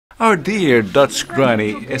Our dear Dutch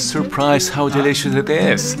granny is surprised how delicious it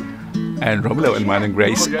is. And Romulo and Manang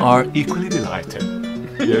Grace are equally delighted.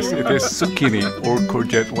 Yes, it is zucchini or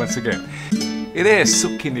courgette once again. It is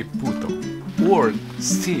zucchini puto or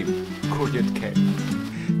steamed Courgette cake.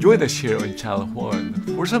 Join us here on Channel Juan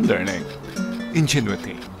for some learning,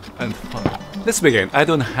 ingenuity, and fun. Let's begin. I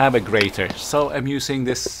don't have a grater, so I'm using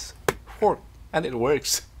this fork, and it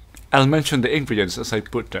works. I'll mention the ingredients as I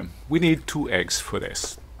put them. We need 2 eggs for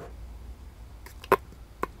this.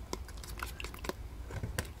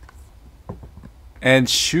 And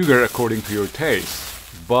sugar according to your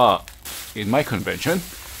taste. But in my convention,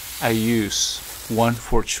 I use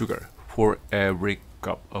 1/4 sugar for every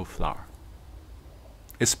cup of flour.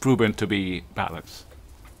 It's proven to be balanced.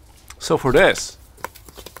 So for this,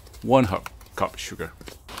 1/2 cup sugar.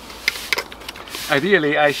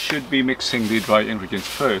 Ideally, I should be mixing the dry ingredients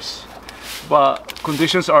first, but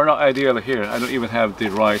conditions are not ideal here. I don't even have the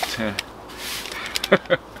right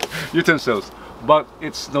utensils, but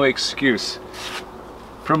it's no excuse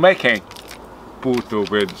for making puto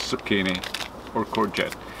with zucchini or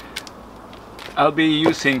courgette. I'll be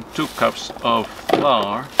using 2 cups of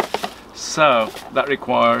flour, so that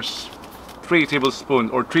requires 3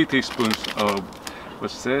 tablespoons or 3 teaspoons of,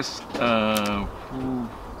 what's this?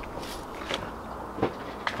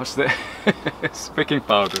 What's the baking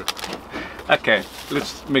powder? Okay,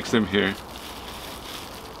 let's mix them here.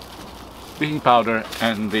 Baking powder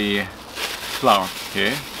and the flour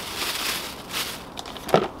here.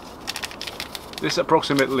 This is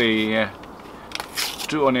approximately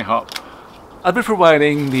 2.5. I'll be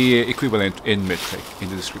providing the equivalent in metric in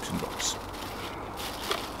the description box.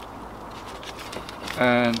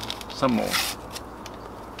 And some more.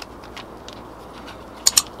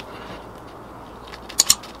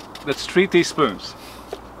 That's 3 teaspoons.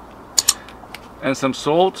 And some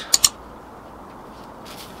salt.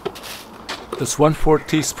 That's 1/4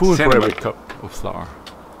 teaspoon for every cup of flour.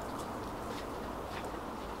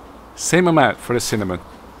 Same amount for the cinnamon.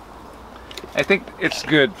 I think it's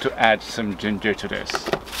good to add some ginger to this.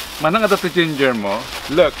 Manang ato the ginger mo.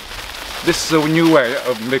 Look, this is a new way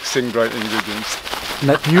of mixing dry ingredients.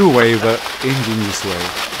 Not new way, but ingenious way.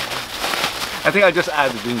 I think I'll just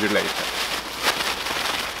add the ginger later.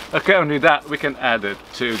 Okay, only that we can add it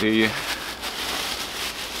to the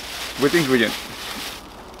with ingredient.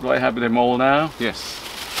 Do I have them all now? Yes.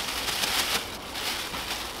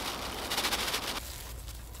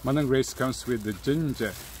 Manang Grace comes with the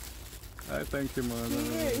ginger. Thank you, Manang.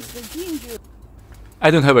 Here is the ginger. I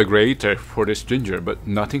don't have a grater for this ginger, but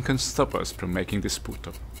nothing can stop us from making this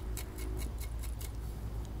puto.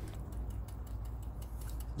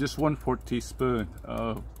 Just 1/4 teaspoon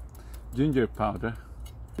of ginger powder.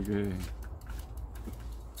 Okay.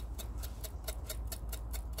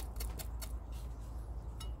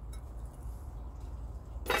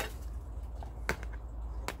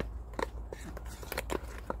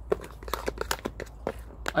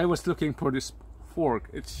 I was looking for this fork,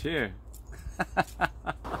 it's here.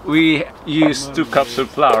 We use 2 cups of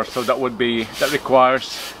flour, so that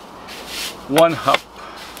requires 1/2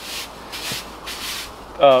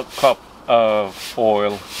 cup of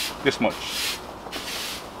oil, this much.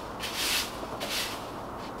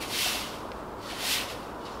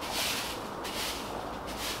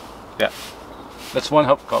 Yeah, that's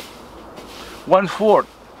 1/2 cup. 1/4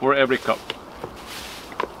 for every cup.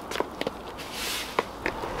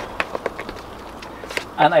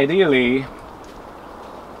 And ideally,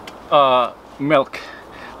 milk,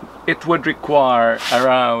 it would require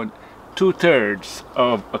around 2/3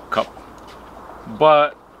 of a cup.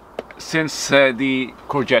 But since the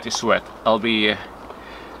courgette is wet, I'll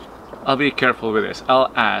be careful with this.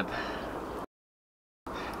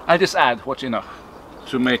 I just add what's enough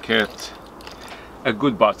to make it a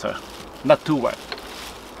good butter, not too wet.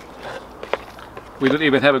 We don't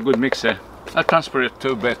even have a good mixer. I'll transfer it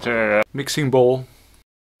to a better mixing bowl.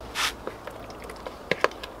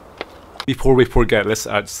 Before we forget, let's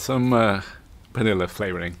add some vanilla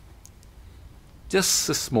flavoring. Just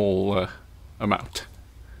a small amount.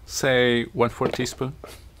 Say 1/4 teaspoon.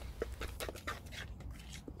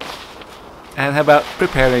 And how about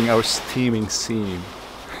preparing our steaming scene?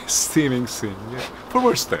 Steaming scene, yeah. For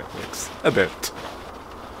more aesthetics, a bit.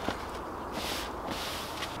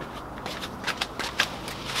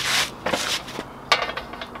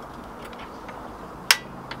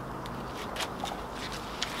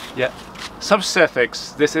 Yeah. Some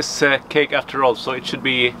aesthetics. This is cake after all, so it should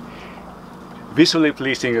be visually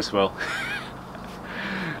pleasing as well.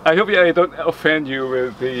 I hope I don't offend you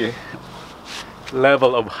with the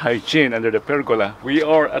level of hygiene under the pergola. We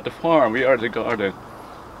are at the farm, we are at the garden.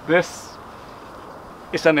 This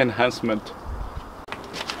It's an enhancement.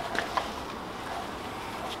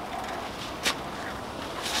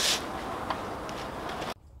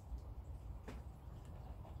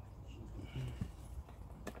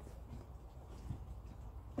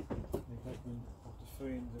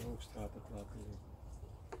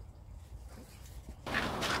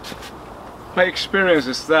 My experience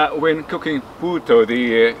is that when cooking puto,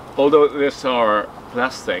 although these are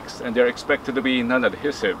plastics and they're expected to be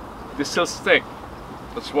non-adhesive, they still stick.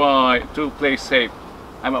 That's why, to play safe,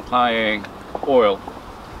 I'm applying oil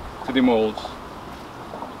to the molds.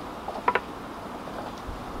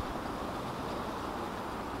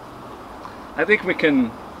 I think we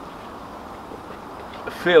can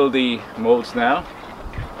fill the molds now.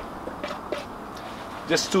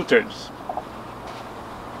 Just 2/3.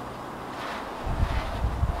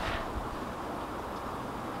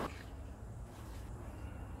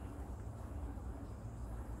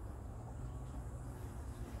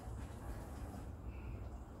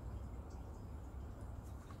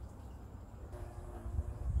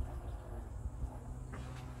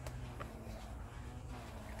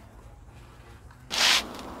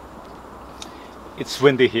 It's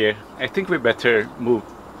windy here. I think we better move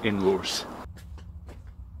indoors.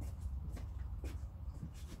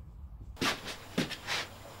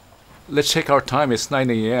 Let's check our time. It's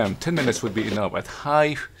 9 AM. 10 minutes would be enough at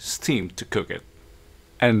high steam to cook it.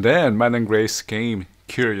 And then Manang Grace came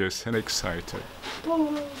curious and excited.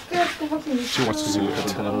 She wants to see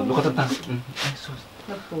it.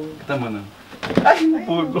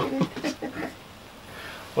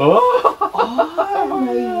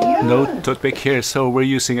 No toothpick here, so we're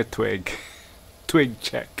using a twig. Twig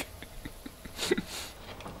check.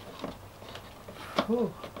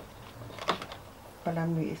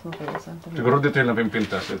 Siguro dito yung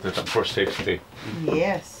pintas for safety.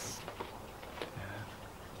 Yes.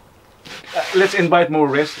 Let's invite more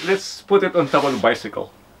rest. Let's put it on top of the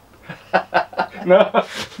bicycle. No,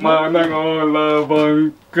 Manang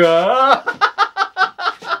olabang ka.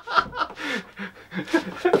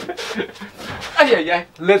 Ay.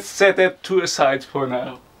 Let's set it to a side for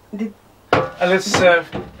now. Let's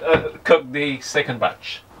cook the second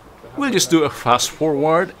batch. We'll just do a fast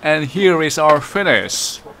forward, and here is our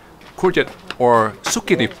finish. Courgette or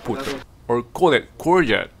zucchini puto, or call it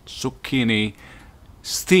courgette zucchini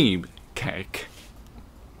steamed cake.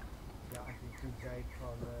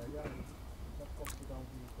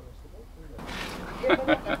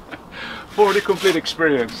 For the complete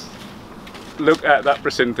experience, look at that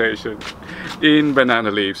presentation in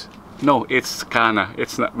banana leaves. No, it's cana.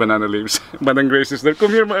 It's not banana leaves. Manang Grace is there.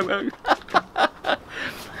 Come here, Manang.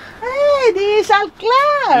 Hey, this is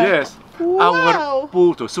Alclar. Yes. Wow. Our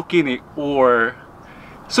puto, zucchini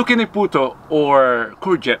puto or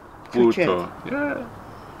courgette puto. Yeah.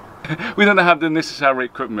 We don't have the necessary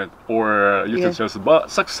equipment or utensils, but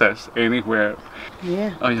success anywhere.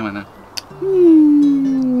 Yeah. Oh, yeah, Manang.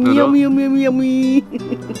 Yummy.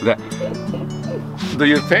 Do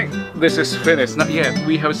you think this is finished? Not yet.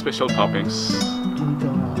 We have special toppings.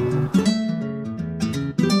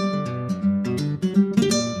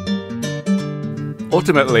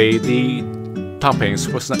 Ultimately, the toppings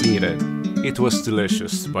was not needed. It was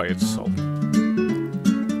delicious by itself.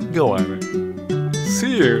 Go on.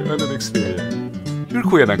 See you on the next video. Your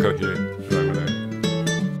Kuya Uncle here.